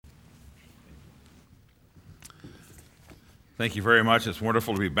Thank you very much. It's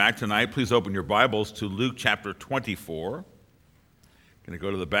wonderful to be back tonight. Please open your Bibles to Luke chapter 24. I'm going to go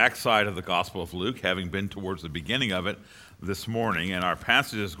to the back side of the Gospel of Luke, having been towards the beginning of it this morning, and our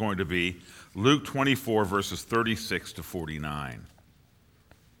passage is going to be Luke 24, verses 36 to 49.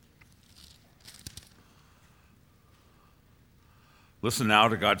 Listen now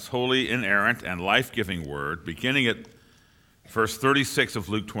to God's holy, inerrant, and life-giving word, beginning at verse 36 of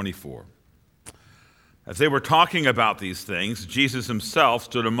Luke 24. As they were talking about these things, Jesus himself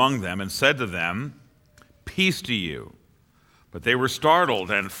stood among them and said to them, "Peace to you." But they were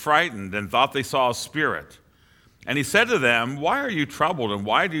startled and frightened and thought they saw a spirit. And he said to them, "Why are you troubled, and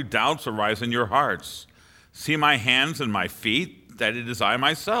why do doubts arise in your hearts? See my hands and my feet, that it is I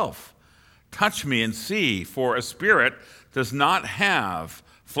myself. Touch me and see, for a spirit does not have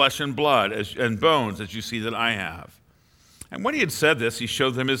flesh and blood and bones as you see that I have." And when he had said this, he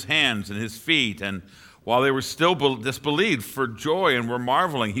showed them his hands and his feet. And while they were still disbelieved for joy and were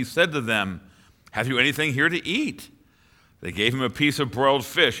marveling, he said to them, "Have you anything here to eat?" They gave him a piece of broiled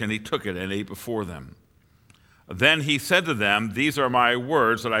fish, and he took it and ate before them. Then he said to them, "These are my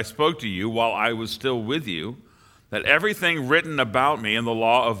words that I spoke to you while I was still with you, that everything written about me in the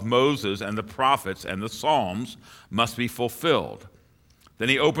law of Moses and the prophets and the Psalms must be fulfilled." Then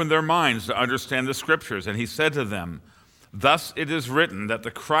he opened their minds to understand the scriptures, and he said to them, "Thus it is written that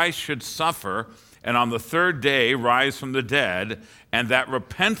the Christ should suffer and on the third day rise from the dead, and that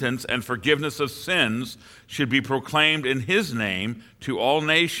repentance and forgiveness of sins should be proclaimed in his name to all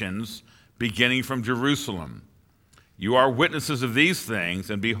nations, beginning from Jerusalem. You are witnesses of these things,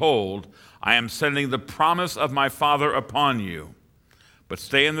 and behold, I am sending the promise of my Father upon you. But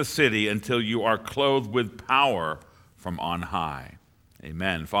stay in the city until you are clothed with power from on high."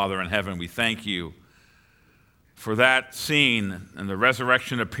 Amen. Father in heaven, we thank you for that scene and the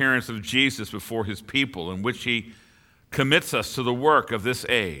resurrection appearance of Jesus before his people, in which he commits us to the work of this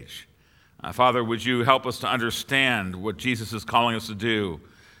age. Father, would you help us to understand what Jesus is calling us to do,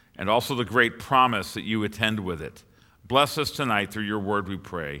 and also the great promise that you attend with it. Bless us tonight through your word, we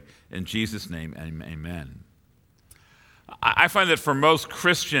pray. In Jesus' name, amen. I find that for most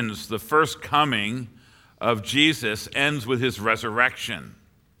Christians, the first coming of Jesus ends with his resurrection.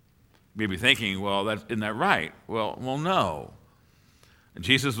 You may be thinking, well, isn't that right? Well, no.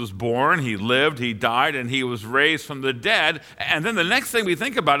 Jesus was born, he lived, he died, and he was raised from the dead. And then the next thing we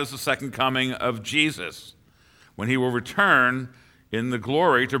think about is the second coming of Jesus, when he will return in the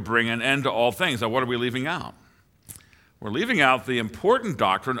glory to bring an end to all things. Now, what are we leaving out? We're leaving out the important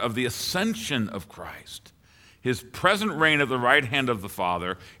doctrine of the ascension of Christ, his present reign at the right hand of the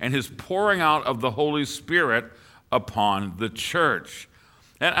Father, and his pouring out of the Holy Spirit upon the church.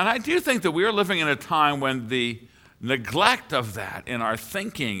 And I do think that we are living in a time when the neglect of that in our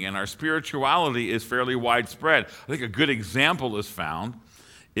thinking and our spirituality is fairly widespread. I think a good example is found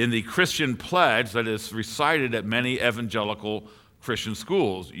in the Christian pledge that is recited at many evangelical Christian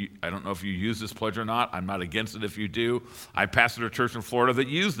schools. I don't know if you use this pledge or not. I'm not against it if you do. I pastored a church in Florida that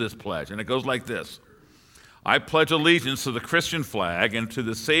used this pledge, and it goes like this. "I pledge allegiance to the Christian flag and to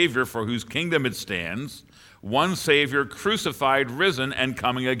the Savior for whose kingdom it stands, one Savior, crucified, risen, and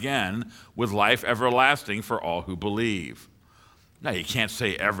coming again, with life everlasting for all who believe." Now, you can't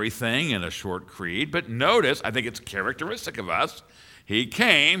say everything in a short creed, but notice, I think it's characteristic of us, he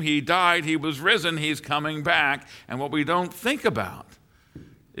came, he died, he was risen, he's coming back. And what we don't think about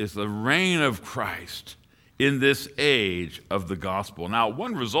is the reign of Christ in this age of the gospel. Now,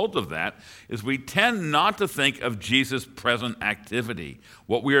 one result of that is we tend not to think of Jesus' present activity.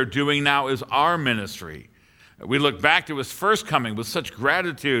 What we are doing now is our ministry. We look back to his first coming with such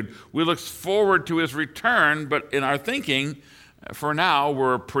gratitude. We look forward to his return, but in our thinking, for now,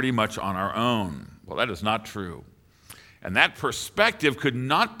 we're pretty much on our own. Well, that is not true. And that perspective could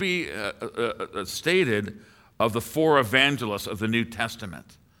not be stated of the four evangelists of the New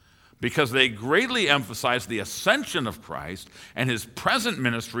Testament, because they greatly emphasize the ascension of Christ and his present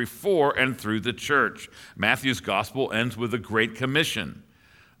ministry for and through the church. Matthew's gospel ends with the Great Commission.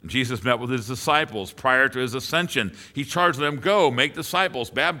 Jesus met with his disciples prior to his ascension. He charged them, "Go, make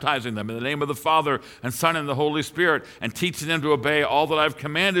disciples, baptizing them in the name of the Father and Son and the Holy Spirit, and teaching them to obey all that I've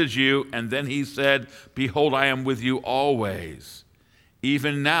commanded you." And then he said, "Behold, I am with you always,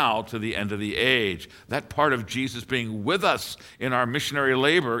 even now to the end of the age." That part of Jesus being with us in our missionary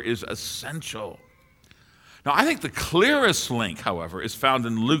labor is essential. Now, I think the clearest link, however, is found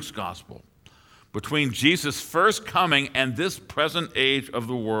in Luke's gospel, between Jesus' first coming and this present age of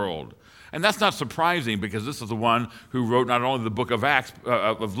the world. And that's not surprising, because this is the one who wrote not only the book of Acts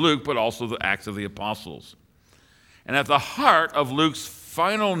of Luke, but also the Acts of the Apostles. And at the heart of Luke's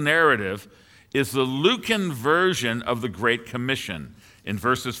final narrative is the Lucan version of the Great Commission in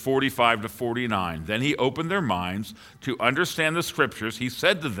verses 45 to 49. Then he opened their minds to understand the scriptures. He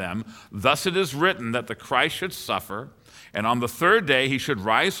said to them, "Thus it is written that the Christ should suffer, and on the third day he should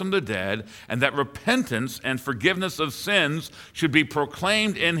rise from the dead, and that repentance and forgiveness of sins should be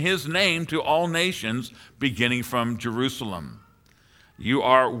proclaimed in his name to all nations, beginning from Jerusalem. You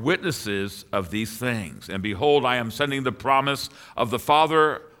are witnesses of these things. And behold, I am sending the promise of the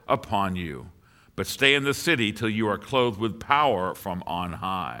Father upon you. But stay in the city till you are clothed with power from on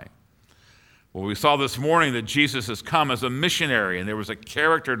high." Well, we saw this morning that Jesus has come as a missionary, and there was a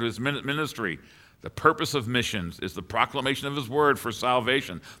character to his ministry. The purpose of missions is the proclamation of his word for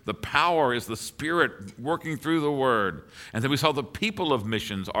salvation. The power is the Spirit working through the word. And then we saw the people of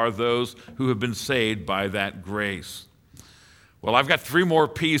missions are those who have been saved by that grace. Well, I've got 3 more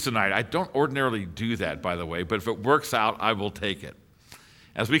P's tonight. I don't ordinarily do that, by the way, but if it works out, I will take it.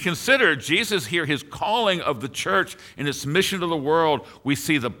 As we consider Jesus here, his calling of the church in its mission to the world, we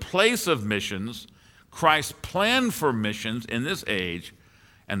see the place of missions, Christ's plan for missions in this age,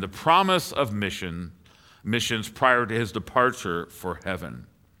 and the promise of missions prior to his departure for heaven.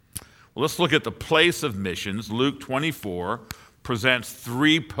 Well, let's look at the place of missions. Luke 24 presents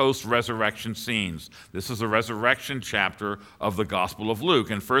 3 post-resurrection scenes. This is the resurrection chapter of the Gospel of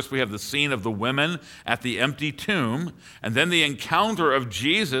Luke. And first we have the scene of the women at the empty tomb, and then the encounter of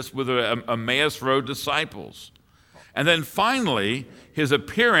Jesus with the Emmaus Road disciples. And then finally, his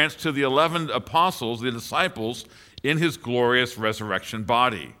appearance to the 11 apostles, the disciples, in his glorious resurrection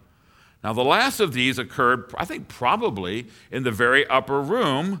body. Now, the last of these occurred, I think, probably in the very upper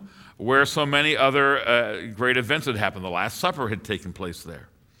room where so many other great events had happened. The Last Supper had taken place there.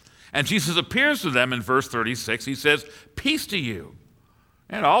 And Jesus appears to them in verse 36. He says, "Peace to you."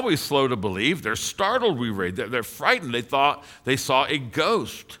 And always slow to believe. They're startled, we read. They're frightened. They thought they saw a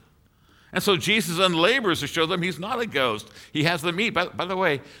ghost. And so Jesus labors to show them he's not a ghost. He has them eat. By the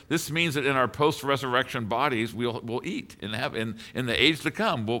way, this means that in our post-resurrection bodies, we'll eat in the age to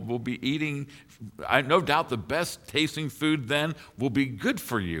come. We'll be eating. No doubt the best tasting food then will be good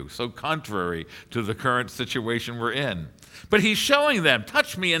for you, so contrary to the current situation we're in. But he's showing them,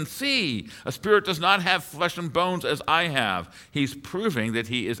 touch me and see. A spirit does not have flesh and bones as I have. He's proving that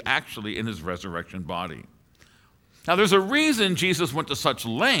he is actually in his resurrection body. Now, there's a reason Jesus went to such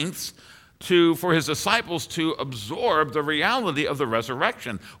lengths for his disciples to absorb the reality of the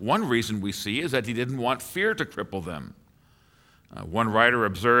resurrection. One reason we see is that he didn't want fear to cripple them. One writer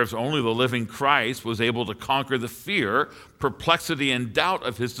observes only the living Christ was able to conquer the fear, perplexity, and doubt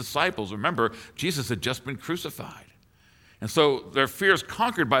of his disciples. Remember, Jesus had just been crucified. And so their fear is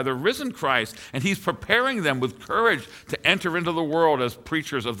conquered by the risen Christ, and he's preparing them with courage to enter into the world as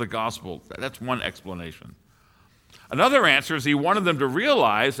preachers of the gospel. That's one explanation. Another answer is he wanted them to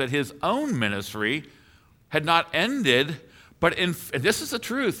realize that his own ministry had not ended, but and this is the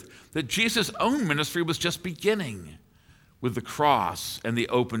truth, that Jesus' own ministry was just beginning with the cross and the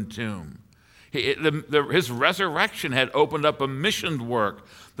open tomb. His resurrection had opened up a mission work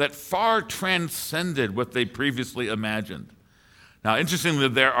that far transcended what they previously imagined. Now, interestingly,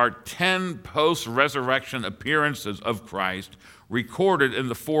 there are 10 post-resurrection appearances of Christ recorded in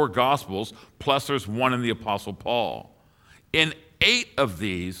the 4 Gospels, plus there's one in the Apostle Paul. In 8 of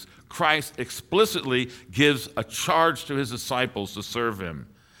these, Christ explicitly gives a charge to his disciples to serve him.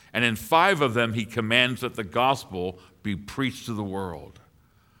 And in 5 of them, he commands that the gospel be preached to the world.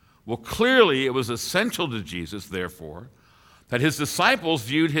 Well, clearly, it was essential to Jesus, therefore, that his disciples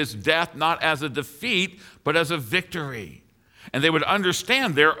viewed his death not as a defeat, but as a victory. And they would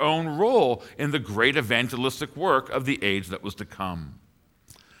understand their own role in the great evangelistic work of the age that was to come.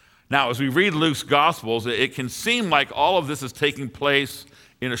 Now, as we read Luke's Gospels, it can seem like all of this is taking place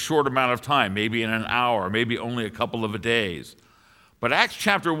in a short amount of time, maybe in an hour, maybe only a couple of days. But Acts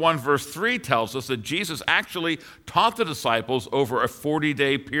chapter 1, verse 3 tells us that Jesus actually taught the disciples over a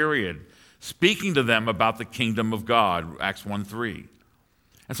 40-day period, speaking to them about the kingdom of God, Acts 1:3.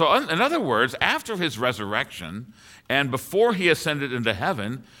 And so, in other words, after his resurrection and before he ascended into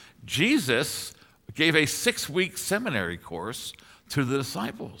heaven, Jesus gave a 6-week seminary course to the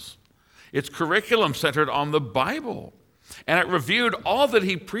disciples. Its curriculum centered on the Bible, and it reviewed all that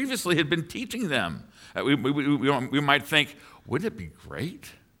he previously had been teaching them. We might think, wouldn't it be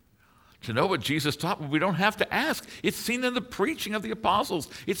great to know what Jesus taught? Well, we don't have to ask. It's seen in the preaching of the apostles.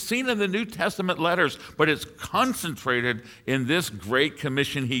 It's seen in the New Testament letters, but it's concentrated in this great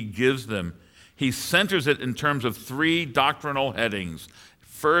commission he gives them. He centers it in terms of 3 doctrinal headings.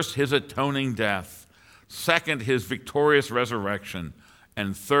 First, his atoning death. Second, his victorious resurrection.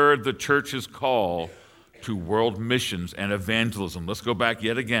 And third, the church's call to world missions and evangelism. Let's go back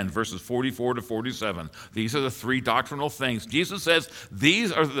yet again, verses 44 to 47. These are the three doctrinal things. Jesus says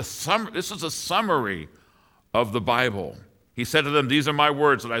this is a summary of the Bible. He said to them, "These are my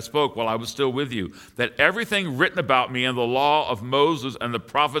words that I spoke while I was still with you, that everything written about me in the law of Moses and the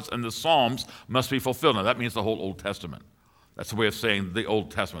prophets and the Psalms must be fulfilled." Now that means the whole Old Testament. That's the way of saying the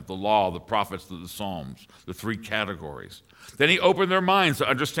Old Testament, the law, the prophets, the Psalms, the three categories. Then he opened their minds to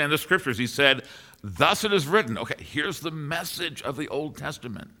understand the scriptures. He said, "Thus it is written." Okay, here's the message of the Old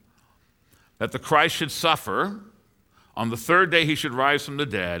Testament. That the Christ should suffer, on the third day he should rise from the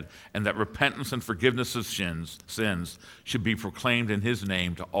dead, and that repentance and forgiveness of sins should be proclaimed in his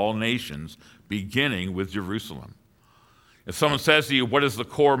name to all nations, beginning with Jerusalem. If someone says to you, what is the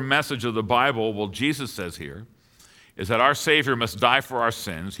core message of the Bible? Well, Jesus says here, is that our Savior must die for our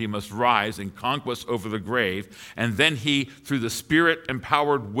sins, he must rise in conquest over the grave, and then he, through the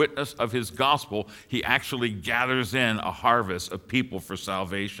Spirit-empowered witness of his gospel, he actually gathers in a harvest of people for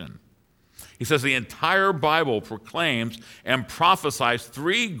salvation. He says the entire Bible proclaims and prophesies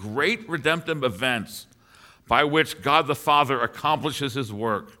three great redemptive events by which God the Father accomplishes his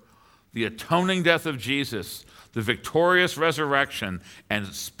work: the atoning death of Jesus, the victorious resurrection, and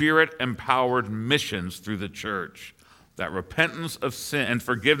Spirit-empowered missions through the church. That repentance of sin and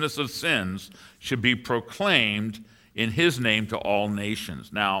forgiveness of sins should be proclaimed in his name to all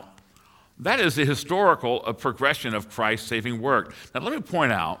nations. Now, that is the historical progression of Christ's saving work. Now, let me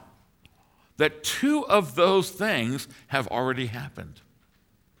point out that two of those things have already happened.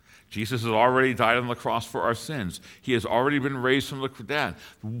 Jesus has already died on the cross for our sins. He has already been raised from the dead.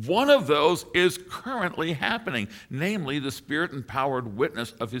 One of those is currently happening, namely the Spirit-empowered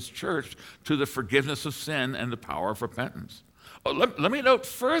witness of his church to the forgiveness of sin and the power of repentance. Let me note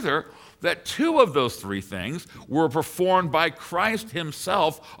further that two of those three things were performed by Christ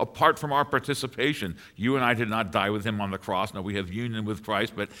himself apart from our participation. You and I did not die with him on the cross. No, we have union with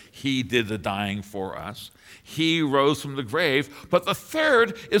Christ, but he did the dying for us. He rose from the grave, but the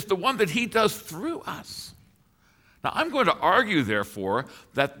third is the one that he does through us. Now, I'm going to argue, therefore,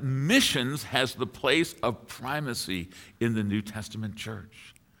 that missions has the place of primacy in the New Testament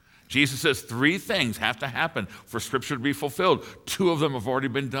church. Jesus says three things have to happen for Scripture to be fulfilled. Two of them have already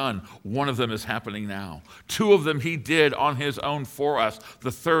been done. One of them is happening now. Two of them he did on his own for us.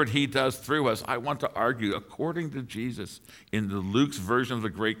 The third he does through us. I want to argue, according to Jesus, in Luke's version of the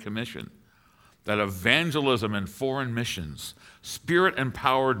Great Commission, that evangelism and foreign missions,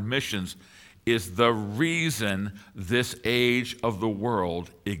 Spirit-empowered missions, is the reason this age of the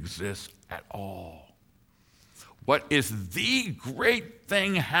world exists at all. What is the great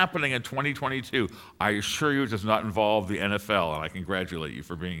thing happening in 2022? I assure you it does not involve the NFL, and I congratulate you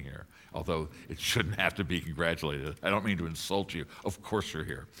for being here, although it shouldn't have to be congratulated. I don't mean to insult you. Of course you're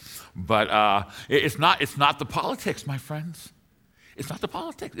here. But it's not the politics, my friends. It's not the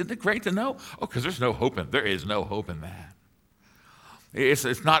politics. Isn't it great to know? Oh, because there is no hope in that.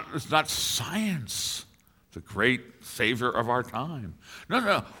 It's not science, the great savior of our time.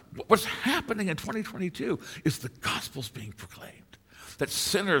 No. What's happening in 2022 is the gospel's being proclaimed, that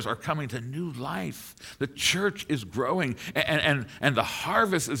sinners are coming to new life. The church is growing, and the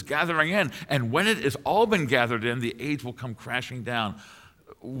harvest is gathering in. And when it has all been gathered in, the age will come crashing down.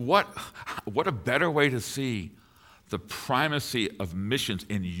 What a better way to see the primacy of missions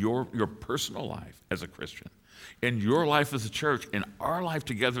in your personal life as a Christian, in your life as a church, in our life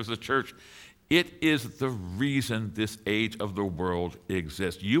together as a church. It is the reason this age of the world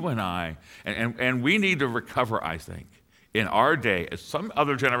exists. You and I, and we need to recover, I think, in our day, as some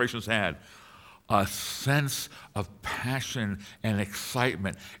other generations had, a sense of passion and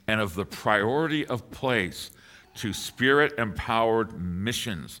excitement and of the priority of place to Spirit-empowered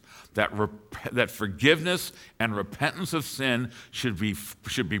missions, that forgiveness and repentance of sin should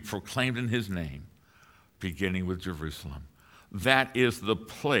be proclaimed in his name, beginning with Jerusalem. That is the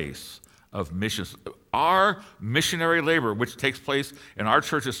place of missions. Our missionary labor, which takes place in our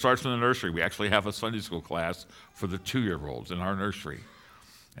church, it starts in the nursery. We actually have a Sunday school class for the 2-year-olds in our nursery.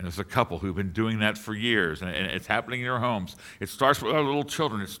 And there's a couple who've been doing that for years, and it's happening in your homes. It starts with our little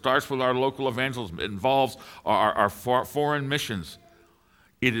children. It starts with our local evangelism. It involves our foreign missions.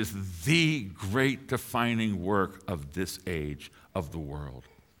 It is the great defining work of this age of the world.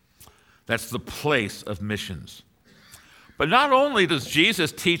 That's the place of missions. But not only does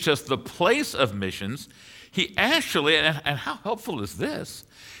Jesus teach us the place of missions, he actually, and how helpful is this?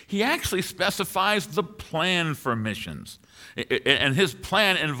 He actually specifies the plan for missions. And his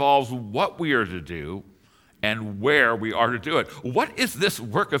plan involves what we are to do and where we are to do it. What is this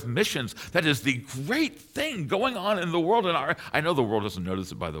work of missions that is the great thing going on in the world? I know the world doesn't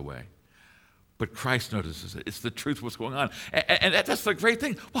notice it, by the way, but Christ notices it. It's the truth of what's going on. And that's the great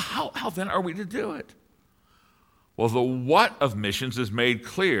thing. Well, how then are we to do it? Well, the what of missions is made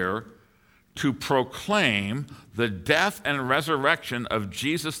clear to proclaim the death and resurrection of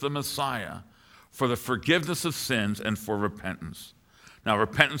Jesus the Messiah for the forgiveness of sins and for repentance. Now,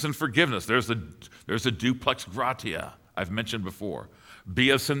 repentance and forgiveness, there's a duplex gratia I've mentioned before.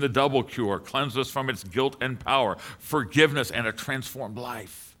 Be us in the double cure, cleanse us from its guilt and power, forgiveness and a transformed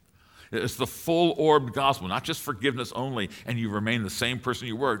life. It's the full-orbed gospel, not just forgiveness only, and you remain the same person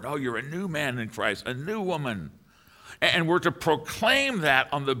you were. No, you're a new man in Christ, a new woman. And we're to proclaim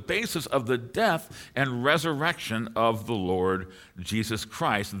that on the basis of the death and resurrection of the Lord Jesus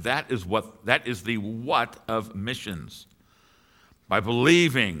Christ. That is the what of missions. By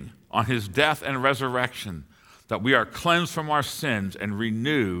believing on his death and resurrection, that we are cleansed from our sins and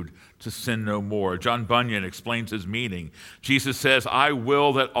renewed to sin no more. John Bunyan explains his meaning. Jesus says, I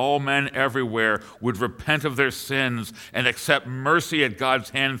will that all men everywhere would repent of their sins and accept mercy at God's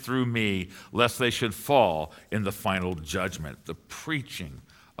hand through me, lest they should fall in the final judgment. The preaching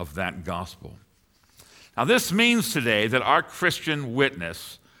of that gospel. Now, this means today that our Christian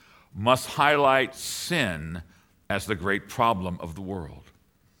witness must highlight sin as the great problem of the world.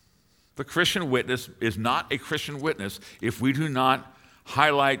 The Christian witness is not a Christian witness if we do not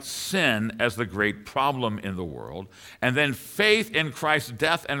highlight sin as the great problem in the world, and then faith in Christ's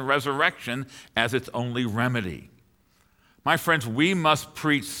death and resurrection as its only remedy. My friends, we must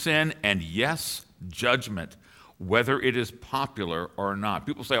preach sin and, yes, judgment, whether it is popular or not.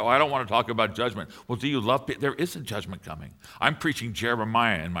 People say, I don't want to talk about judgment. Well, do you love it? There is a judgment coming. I'm preaching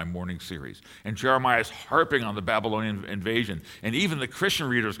Jeremiah in my morning series, and Jeremiah is harping on the Babylonian invasion, and even the Christian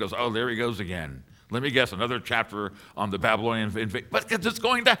readers goes, there he goes again. Let me guess, another chapter on the Babylonian invasion. But it's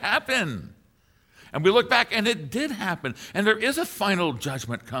going to happen. And we look back, and it did happen. And there is a final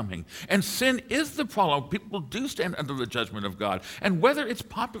judgment coming. And sin is the problem. People do stand under the judgment of God. And whether it's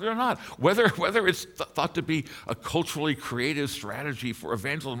popular or not, whether it's thought to be a culturally creative strategy for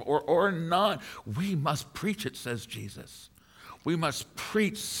evangelism or not, we must preach it, says Jesus. We must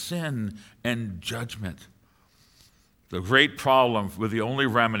preach sin and judgment. The great problem with the only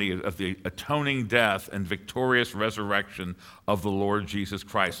remedy of the atoning death and victorious resurrection of the Lord Jesus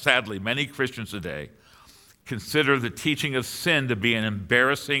Christ. Sadly, many Christians today consider the teaching of sin to be an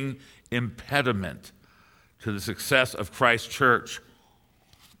embarrassing impediment to the success of Christ's church.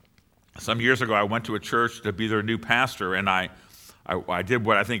 Some years ago, I went to a church to be their new pastor, and I did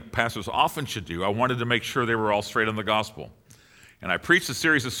what I think pastors often should do. I wanted to make sure they were all straight on the gospel. And I preached a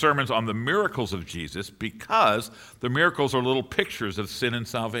series of sermons on the miracles of Jesus because the miracles are little pictures of sin and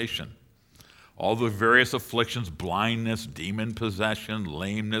salvation. All the various afflictions, blindness, demon possession,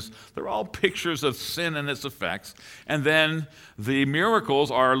 lameness, they're all pictures of sin and its effects. And then the miracles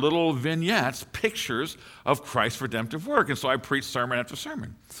are little vignettes, pictures of Christ's redemptive work. And so I preached sermon after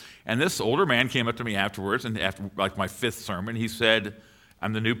sermon. And this older man came up to me afterwards, and after like my fifth sermon, he said,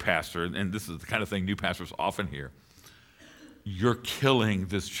 I'm the new pastor, and this is the kind of thing new pastors often hear. You're killing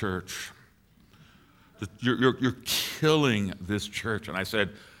this church. You're killing this church. And I said,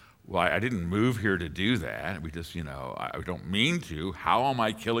 well, I didn't move here to do that. We just, I don't mean to. How am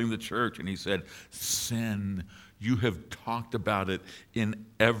I killing the church? And he said, sin. You have talked about it in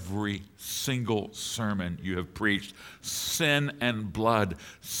every single sermon you have preached. Sin and blood.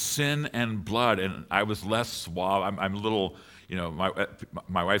 Sin and blood. And I was less suave. I'm a little...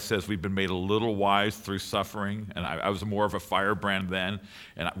 my wife says we've been made a little wise through suffering, and I was more of a firebrand then.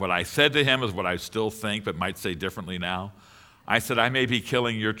 And what I said to him is what I still think, but might say differently now. I said, I may be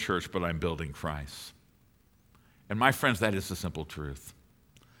killing your church, but I'm building Christ. And my friends, that is the simple truth.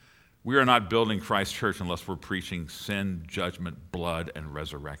 We are not building Christ's church unless we're preaching sin, judgment, blood, and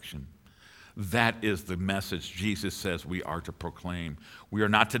resurrection. That is the message Jesus says we are to proclaim. We are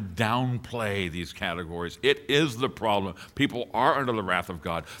not to downplay these categories. It is the problem. People are under the wrath of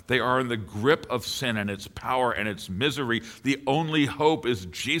God. They are in the grip of sin and its power and its misery. The only hope is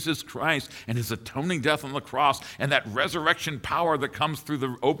Jesus Christ and his atoning death on the cross and that resurrection power that comes through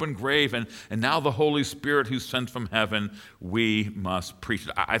the open grave and now the Holy Spirit who's sent from heaven. We must preach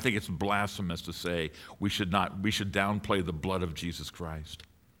it. I think it's blasphemous to say we should downplay the blood of Jesus Christ.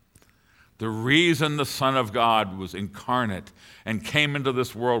 The reason the Son of God was incarnate and came into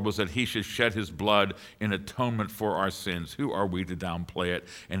this world was that he should shed his blood in atonement for our sins. Who are we to downplay it?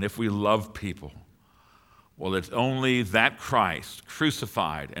 And if we love people, well, it's only that Christ,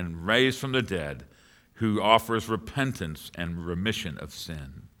 crucified and raised from the dead, who offers repentance and remission of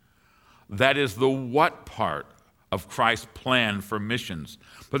sin. That is the what part of Christ's plan for missions.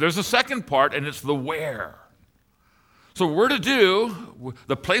 But there's a second part, and it's the where. So we're to do,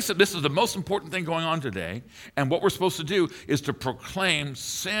 the place that this is the most important thing going on today, and what we're supposed to do is to proclaim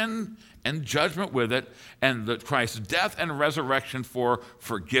sin and judgment with it, and that Christ's death and resurrection for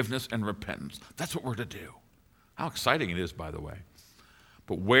forgiveness and repentance. That's what we're to do. How exciting it is, by the way.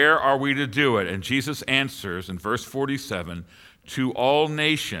 But where are we to do it? And Jesus answers in verse 47, to all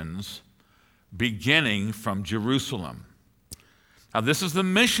nations, beginning from Jerusalem. Now, this is the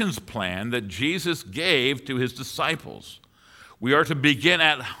missions plan that Jesus gave to his disciples. We are to begin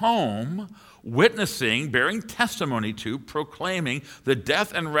at home, witnessing, bearing testimony to, proclaiming the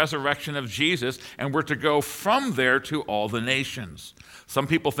death and resurrection of Jesus, and we're to go from there to all the nations. Some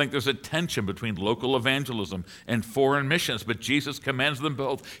people think there's a tension between local evangelism and foreign missions, but Jesus commands them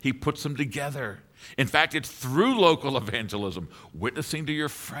both. He puts them together. In fact, it's through local evangelism, witnessing to your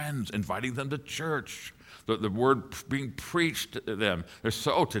friends, inviting them to church, the word being preached to them.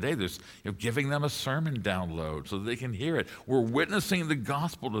 Today there's giving them a sermon download so that they can hear it. We're witnessing the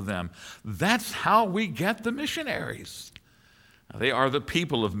gospel to them. That's how we get the missionaries. Now, they are the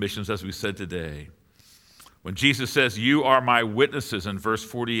people of missions, as we said today. When Jesus says, you are my witnesses in verse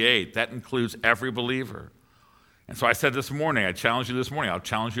 48, that includes every believer. And so I said this morning, I challenged you this morning, I'll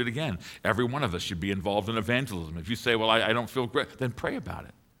challenge you again. Every one of us should be involved in evangelism. If you say, well, I don't feel great, then pray about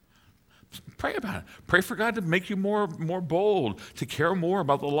it. Pray about it. Pray for God to make you more bold, to care more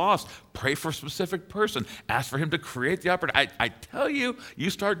about the lost. Pray for a specific person. Ask for him to create the opportunity. I tell you, you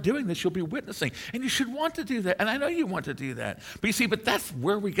start doing this, you'll be witnessing. And you should want to do that. And I know you want to do that. But that's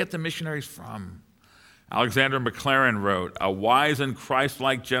where we get the missionaries from. Alexander McLaren wrote, a wise and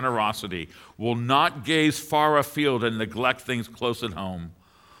Christ-like generosity will not gaze far afield and neglect things close at home.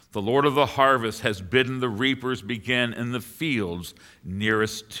 The Lord of the harvest has bidden the reapers begin in the fields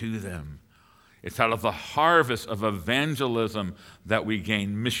nearest to them. It's out of the harvest of evangelism that we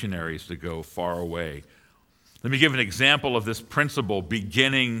gain missionaries to go far away. Let me give an example of this principle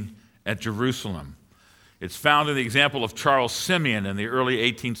beginning at Jerusalem. It's found in the example of Charles Simeon in the early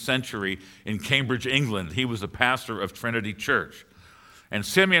 18th century in Cambridge, England. He was a pastor of Trinity Church. And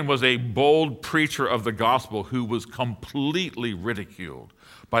Simeon was a bold preacher of the gospel who was completely ridiculed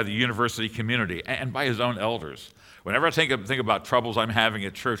by the university community and by his own elders. Whenever I think about troubles I'm having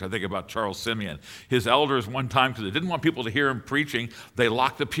at church, I think about Charles Simeon. His elders one time, because they didn't want people to hear him preaching, they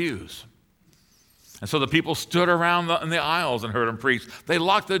locked the pews. And so the people stood around in the aisles and heard him preach. They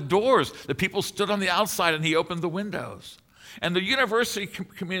locked the doors. The people stood on the outside and he opened the windows. And the university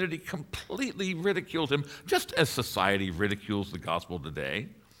community completely ridiculed him, just as society ridicules the gospel today.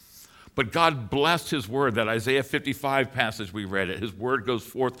 But God blessed his word, that Isaiah 55 passage we read it. His word goes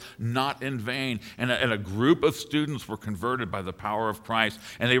forth not in vain. And a group of students were converted by the power of Christ,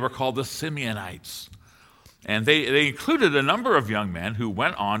 and they were called the Simeonites. And they included a number of young men who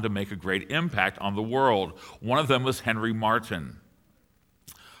went on to make a great impact on the world. One of them was Henry Martyn.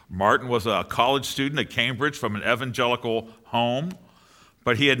 Martyn was a college student at Cambridge from an evangelical home,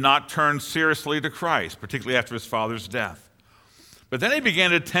 but he had not turned seriously to Christ, particularly after his father's death. But then he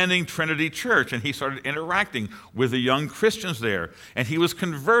began attending Trinity Church, and he started interacting with the young Christians there. And he was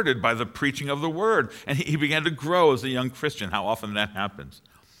converted by the preaching of the word, and he began to grow as a young Christian. How often that happens.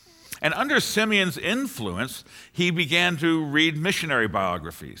 And under Simeon's influence, he began to read missionary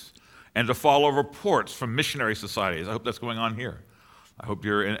biographies and to follow reports from missionary societies. I hope that's going on here. I hope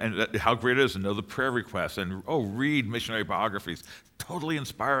you're, and how great it is to know the prayer requests and, read missionary biographies. Totally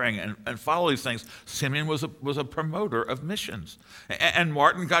inspiring, and follow these things. Simeon was a promoter of missions. And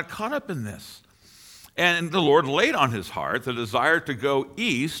Martyn got caught up in this. And the Lord laid on his heart the desire to go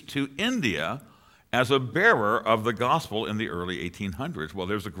east to India as a bearer of the gospel in the early 1800s. Well,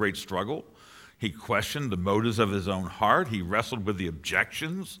 there's a great struggle. He questioned the motives of his own heart. He wrestled with the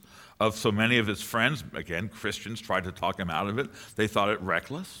objections of so many of his friends. Again, Christians tried to talk him out of it. They thought it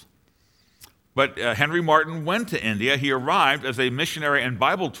reckless. But Henry Martyn went to India. He arrived as a missionary and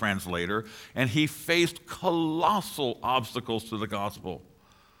Bible translator, and he faced colossal obstacles to the gospel.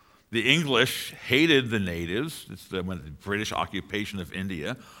 The English hated the natives. It's the British occupation of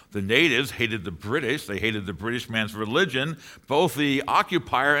India. The natives hated the British. They hated the British man's religion. Both the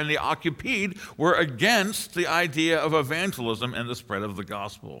occupier and the occupied were against the idea of evangelism and the spread of the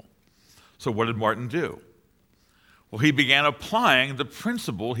gospel. So what did Martyn do? Well, he began applying the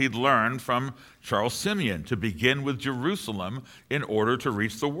principle he'd learned from Charles Simeon to begin with Jerusalem in order to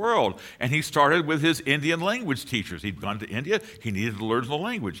reach the world. And he started with his Indian language teachers. He'd gone to India. He needed to learn the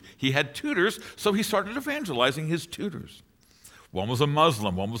language. He had tutors, so he started evangelizing his tutors. One was a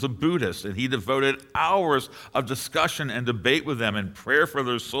Muslim, one was a Buddhist, and he devoted hours of discussion and debate with them and prayer for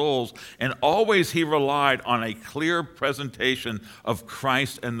their souls. And always he relied on a clear presentation of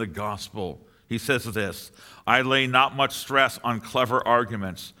Christ and the gospel. He says this, I lay not much stress on clever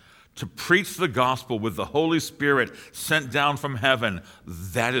arguments. To preach the gospel with the Holy Spirit sent down from heaven,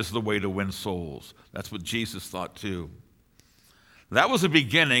 that is the way to win souls. That's what Jesus thought too. That was the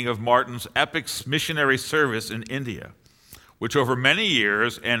beginning of Martin's epic missionary service in India, which over many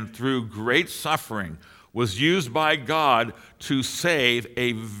years and through great suffering was used by God to save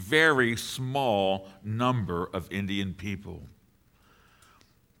a very small number of Indian people.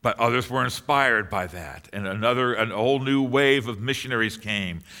 But others were inspired by that, and an whole new wave of missionaries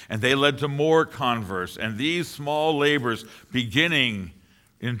came, and they led to more converts, and these small labors beginning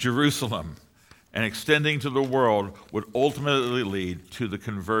in Jerusalem and extending to the world would ultimately lead to the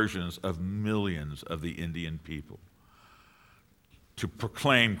conversions of millions of the Indian people. To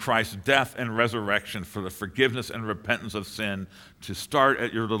proclaim Christ's death and resurrection for the forgiveness and repentance of sin, to start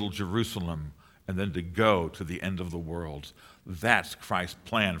at your little Jerusalem and then to go to the end of the world. That's Christ's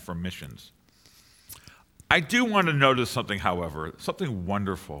plan for missions. I do want to notice something, however, something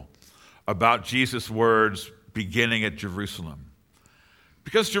wonderful about Jesus' words beginning at Jerusalem.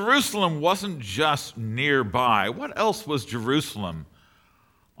 Because Jerusalem wasn't just nearby. What else was Jerusalem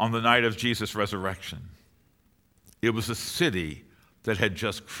on the night of Jesus' resurrection? It was a city that had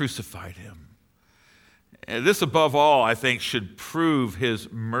just crucified him. And this, above all, I think, should prove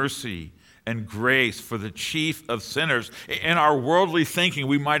his mercy and grace for the chief of sinners. In our worldly thinking,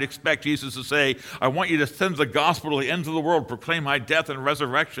 we might expect Jesus to say, I want you to send the gospel to the ends of the world, proclaim my death and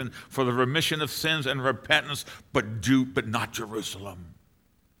resurrection for the remission of sins and repentance, but not Jerusalem.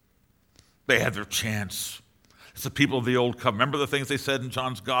 They had their chance. It's the people of the old covenant. Remember the things they said in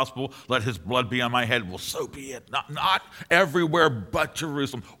John's gospel? Let his blood be on my head. Well, so be it. Not everywhere but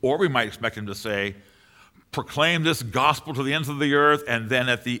Jerusalem. Or we might expect him to say, proclaim this gospel to the ends of the earth, and then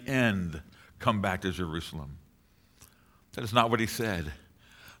at the end, come back to Jerusalem. That is not what he said.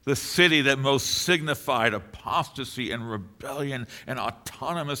 The city that most signified apostasy and rebellion and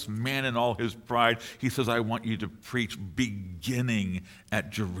autonomous man in all his pride, he says, I want you to preach beginning at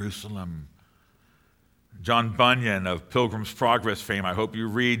Jerusalem. John Bunyan of Pilgrim's Progress fame. I hope you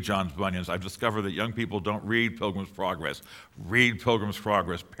read John Bunyan's. I've discovered that young people don't read Pilgrim's Progress. Read Pilgrim's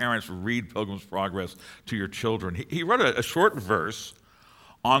Progress. Parents, read Pilgrim's Progress to your children. He wrote a short verse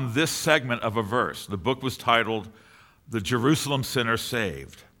on this segment of a verse. The book was titled, The Jerusalem Sinner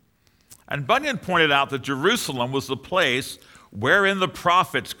Saved. And Bunyan pointed out that Jerusalem was the place wherein the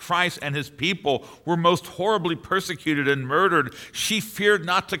prophets, Christ and his people, were most horribly persecuted and murdered. She feared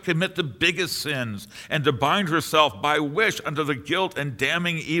not to commit the biggest sins and to bind herself by wish unto the guilt and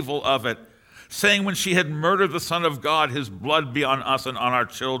damning evil of it, saying when she had murdered the Son of God, his blood be on us and on our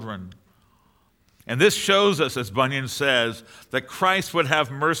children. And this shows us, as Bunyan says, that Christ would have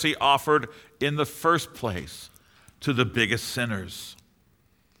mercy offered in the first place to the biggest sinners.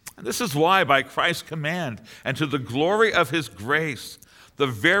 And this is why, by Christ's command and to the glory of his grace, the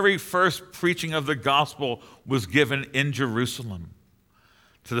very first preaching of the gospel was given in Jerusalem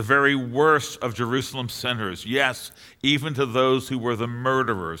to the very worst of Jerusalem's sinners, yes, even to those who were the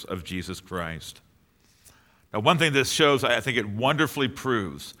murderers of Jesus Christ. Now, one thing this shows, I think it wonderfully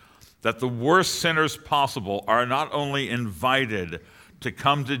proves, that the worst sinners possible are not only invited to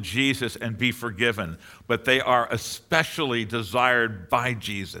come to Jesus and be forgiven, but they are especially desired by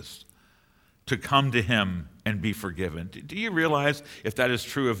Jesus to come to him and be forgiven. Do you realize, if that is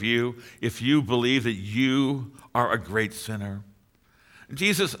true of you, if you believe that you are a great sinner,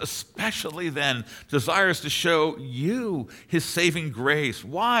 Jesus especially then desires to show you his saving grace.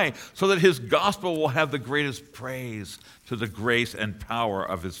 Why? So that his gospel will have the greatest praise to the grace and power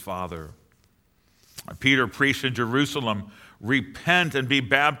of his Father. Peter preached in Jerusalem, repent and be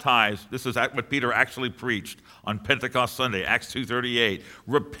baptized. This is what Peter actually preached on Pentecost Sunday, Acts 2:38.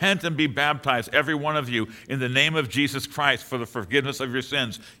 Repent and be baptized, every one of you, in the name of Jesus Christ for the forgiveness of your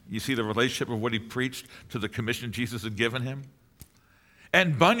sins. You see the relationship of what he preached to the commission Jesus had given him?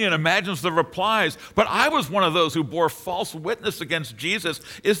 And Bunyan imagines the replies, but I was one of those who bore false witness against Jesus.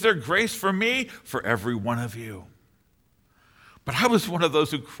 Is there grace for me? For every one of you. But I was one of those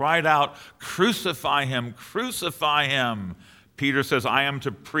who cried out, crucify him, crucify him. Peter says, I am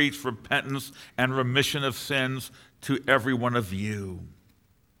to preach repentance and remission of sins to every one of you.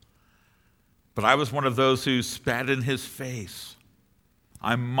 But I was one of those who spat in his face.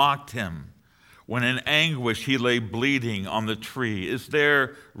 I mocked him when in anguish he lay bleeding on the tree. Is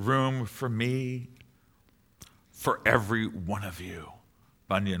there room for me? For every one of you.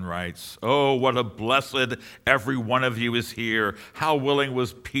 Bunyan writes, oh, what a blessed every one of you is here. How willing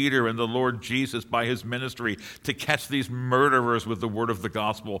was Peter and the Lord Jesus by his ministry to catch these murderers with the word of the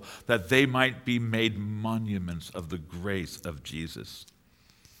gospel, that they might be made monuments of the grace of Jesus.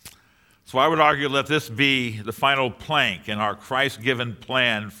 So I would argue let this be the final plank in our Christ-given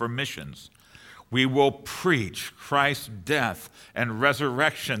plan for missions. We will preach Christ's death and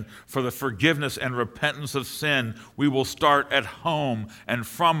resurrection for the forgiveness and repentance of sin. We will start at home, and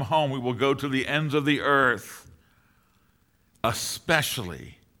from home we will go to the ends of the earth,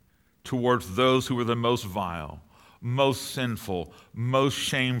 especially towards those who are the most vile, most sinful, most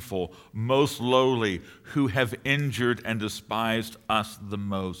shameful, most lowly, who have injured and despised us the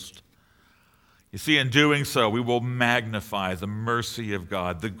most. You see, in doing so, we will magnify the mercy of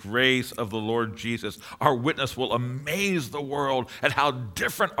God, the grace of the Lord Jesus. Our witness will amaze the world at how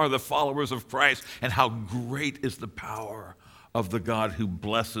different are the followers of Christ and how great is the power of the God who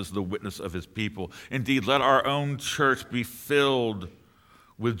blesses the witness of his people. Indeed, let our own church be filled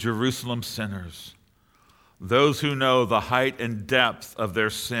with Jerusalem sinners, those who know the height and depth of their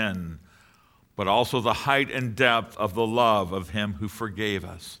sin, but also the height and depth of the love of him who forgave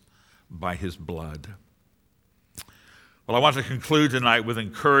us by his blood. Well, I want to conclude tonight with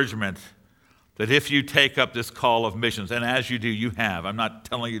encouragement that if you take up this call of missions, and as you do, you have. I'm not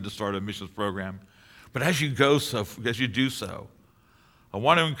telling you to start a missions program, but as you do so, I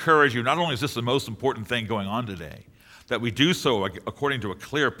want to encourage you, not only is this the most important thing going on today, that we do so according to a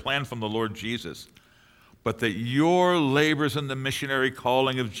clear plan from the Lord Jesus, but that your labors in the missionary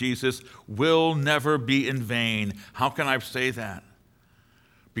calling of Jesus will never be in vain. How can I say that?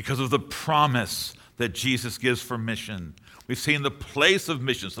 Because of the promise that Jesus gives for mission. We've seen the place of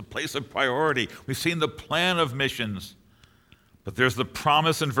missions, the place of priority. We've seen the plan of missions. But there's the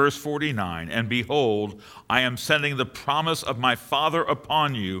promise in verse 49, and behold, I am sending the promise of my Father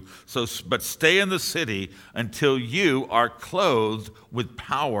upon you, but stay in the city until you are clothed with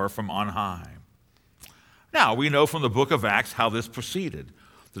power from on high. Now, we know from the book of Acts how this proceeded.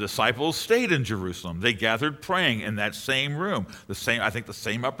 The disciples stayed in Jerusalem. They gathered praying in that same room. The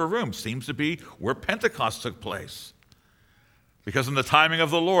same upper room seems to be where Pentecost took place. Because in the timing of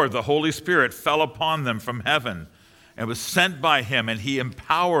the Lord, the Holy Spirit fell upon them from heaven and was sent by him, and he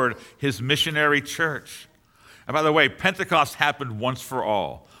empowered his missionary church. And by the way, Pentecost happened once for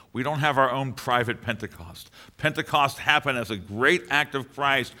all. We don't have our own private Pentecost. Pentecost happened as a great act of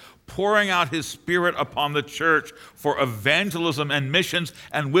Christ, pouring out his Spirit upon the church for evangelism and missions,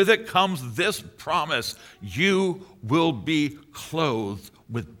 and with it comes this promise: you will be clothed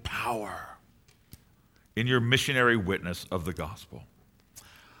with power in your missionary witness of the gospel.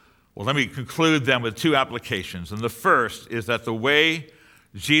 Well, let me conclude then with two applications. And the first is that the way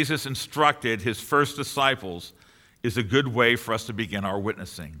Jesus instructed his first disciples is a good way for us to begin our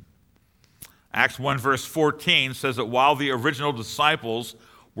witnessing. Acts 1 verse 14 says that while the original disciples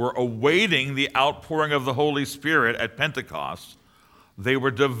were awaiting the outpouring of the Holy Spirit at Pentecost, they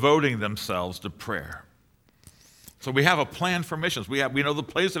were devoting themselves to prayer. So we have a plan for missions. We know the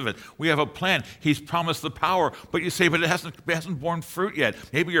place of it. We have a plan. He's promised the power. But you say, but it hasn't borne fruit yet.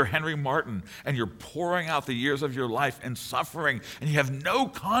 Maybe you're Henry Martin and you're pouring out the years of your life in suffering, and you have no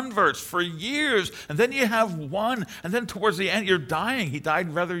converts for years. And then you have one, and then towards the end you're dying. He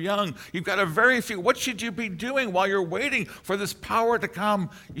died rather young. You've got a very few. What should you be doing while you're waiting for this power to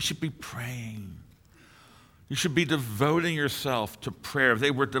come? You should be praying. You should be devoting yourself to prayer.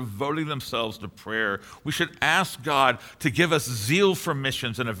 They were devoting themselves to prayer. We should ask God to give us zeal for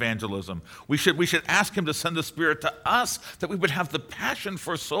missions and evangelism. We should ask him to send the Spirit to us, that we would have the passion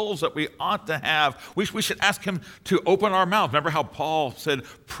for souls that we ought to have. We should ask him to open our mouth. Remember how Paul said,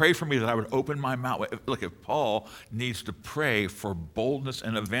 pray for me that I would open my mouth. Look, if Paul needs to pray for boldness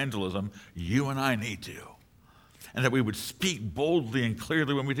and evangelism, you and I need to. And that we would speak boldly and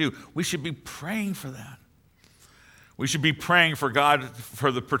clearly when we do. We should be praying for that. We should be praying for God,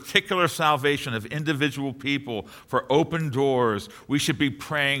 for the particular salvation of individual people, for open doors. We should be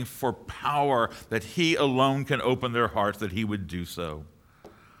praying for power, that he alone can open their hearts, that he would do so.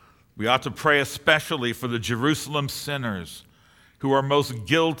 We ought to pray especially for the Jerusalem sinners who are most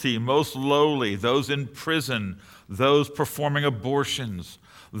guilty, most lowly, those in prison, those performing abortions,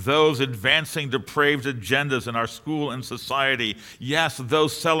 those advancing depraved agendas in our school and society. Yes,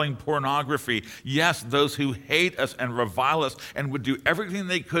 those selling pornography. Yes, those who hate us and revile us and would do everything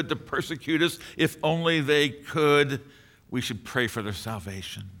they could to persecute us if only they could. We should pray for their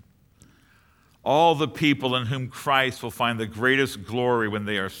salvation. All the people in whom Christ will find the greatest glory when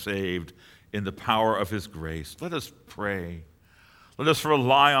they are saved in the power of his grace. Let us pray. Let us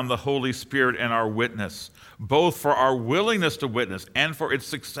rely on the Holy Spirit and our witness, both for our willingness to witness and for its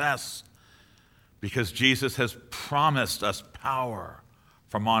success, because Jesus has promised us power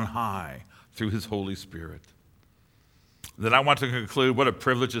from on high through his Holy Spirit. Then I want to conclude, what a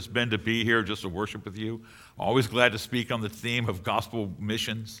privilege it's been to be here just to worship with you. I'm always glad to speak on the theme of gospel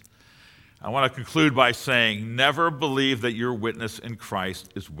missions. I want to conclude by saying, never believe that your witness in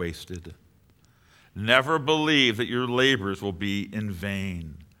Christ is wasted. Never believe that your labors will be in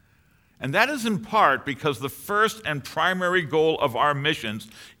vain. And that is in part because the first and primary goal of our missions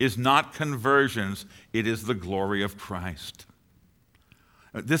is not conversions, it is the glory of Christ.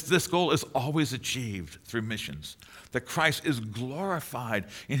 This goal is always achieved through missions, that Christ is glorified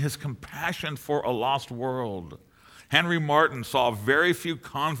in his compassion for a lost world. Henry Martyn saw very few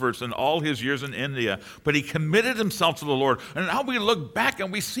converts in all his years in India, but he committed himself to the Lord. And now we look back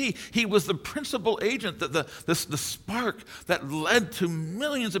and we see he was the principal agent, the spark that led to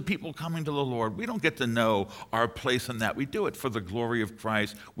millions of people coming to the Lord. We don't get to know our place in that. We do it for the glory of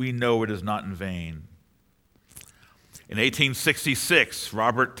Christ. We know it is not in vain. In 1866,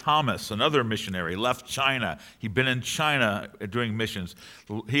 Robert Thomas, another missionary, left China. He'd been in China doing missions.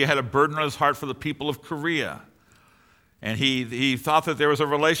 He had a burden on his heart for the people of Korea. And he thought that there was a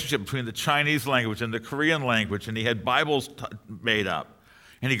relationship between the Chinese language and the Korean language, and he had Bibles made up.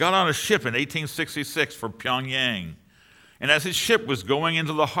 And he got on a ship in 1866 for Pyongyang. And as his ship was going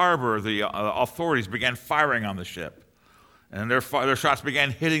into the harbor, the authorities began firing on the ship. And their shots began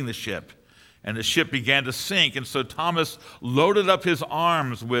hitting the ship. And the ship began to sink. And so Thomas loaded up his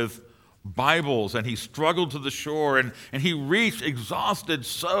arms with Bibles, and he struggled to the shore, and he reached, exhausted,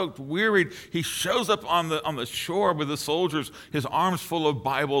 soaked, wearied. He shows up on the shore with the soldiers, his arms full of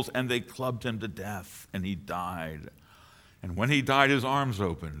Bibles, and they clubbed him to death, and he died. And when he died, his arms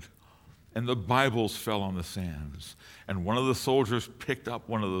opened, and the Bibles fell on the sands. And one of the soldiers picked up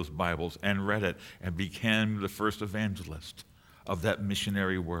one of those Bibles and read it and became the first evangelist of that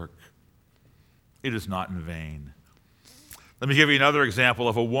missionary work. It is not in vain. Let me give you another example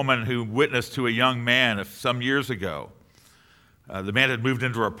of a woman who witnessed to a young man some years ago. The man had moved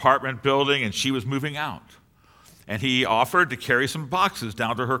into her apartment building, and she was moving out. And he offered to carry some boxes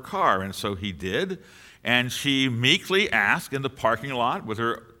down to her car, and so he did. And she meekly asked in the parking lot with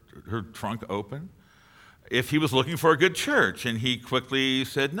her trunk open if he was looking for a good church, and he quickly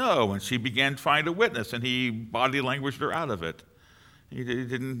said no, and she began trying to witness, and he body languaged her out of it. He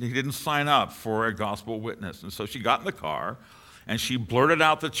didn't sign up for a gospel witness. And so she got in the car, and she blurted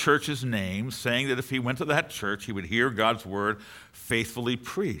out the church's name, saying that if he went to that church, he would hear God's word faithfully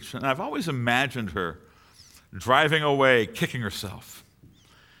preached. And I've always imagined her driving away, kicking herself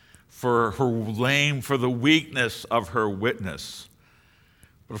for the weakness of her witness.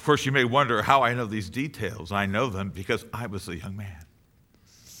 But of course, you may wonder how I know these details. I know them because I was a young man.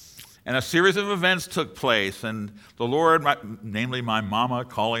 And a series of events took place, and the Lord, namely my mama,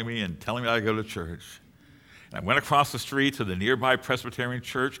 calling me and telling me I go to church. And I went across the street to the nearby Presbyterian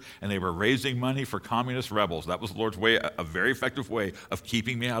church, and they were raising money for communist rebels. That was the Lord's way, a very effective way of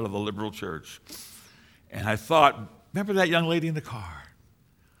keeping me out of the liberal church. And I thought, remember that young lady in the car?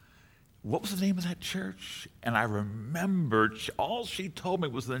 What was the name of that church? And I remembered all she told me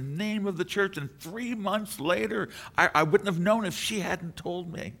was the name of the church, and 3 months later, I wouldn't have known if she hadn't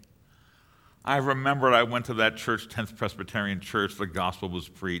told me. I remembered I went to that church, 10th Presbyterian Church. The gospel was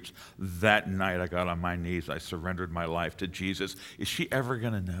preached. That night I got on my knees. I surrendered my life to Jesus. Is she ever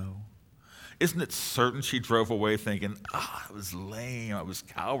going to know? Isn't it certain she drove away thinking, I was lame, I was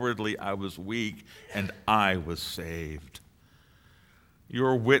cowardly, I was weak, and I was saved.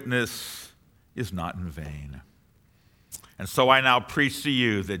 Your witness is not in vain. And so I now preach to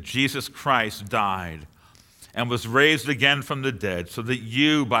you that Jesus Christ died and was raised again from the dead, so that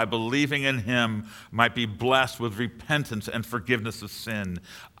you, by believing in him, might be blessed with repentance and forgiveness of sin.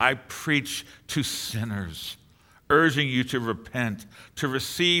 I preach to sinners, urging you to repent, to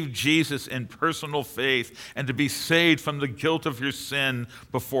receive Jesus in personal faith, and to be saved from the guilt of your sin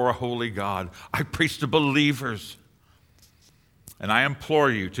before a holy God. I preach to believers, and I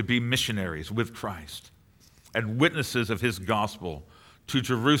implore you to be missionaries with Christ and witnesses of his gospel to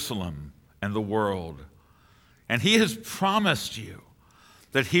Jerusalem and the world. And he has promised you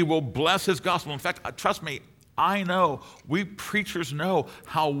that he will bless his gospel. In fact, trust me, I know, we preachers know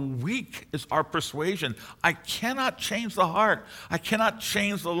how weak is our persuasion. I cannot change the heart. I cannot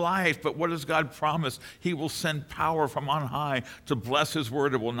change the life. But what does God promise? He will send power from on high to bless his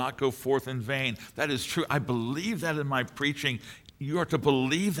word. It will not go forth in vain. That is true. I believe that in my preaching. You are to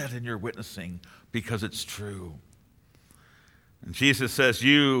believe that in your witnessing because it's true. And Jesus says,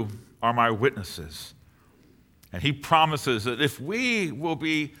 you are my witnesses. And he promises that if we will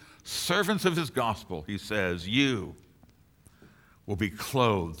be servants of his gospel, he says, you will be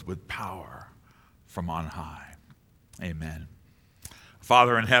clothed with power from on high. Amen.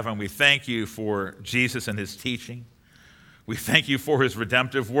 Father in heaven, we thank you for Jesus and his teaching. We thank you for his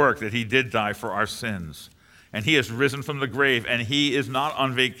redemptive work, that he did die for our sins. And he has risen from the grave, and he is not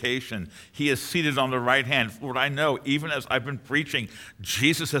on vacation. He is seated on the right hand. Lord, I know, even as I've been preaching,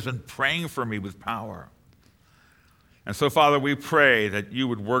 Jesus has been praying for me with power. And so, Father, we pray that you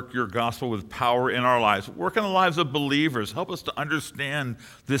would work your gospel with power in our lives. Work in the lives of believers. Help us to understand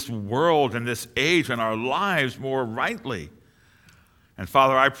this world and this age and our lives more rightly. And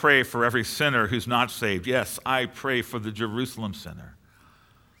Father, I pray for every sinner who's not saved. Yes, I pray for the Jerusalem sinner,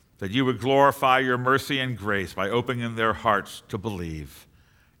 that you would glorify your mercy and grace by opening their hearts to believe,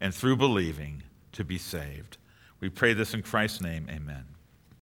 and through believing, to be saved. We pray this in Christ's name, amen.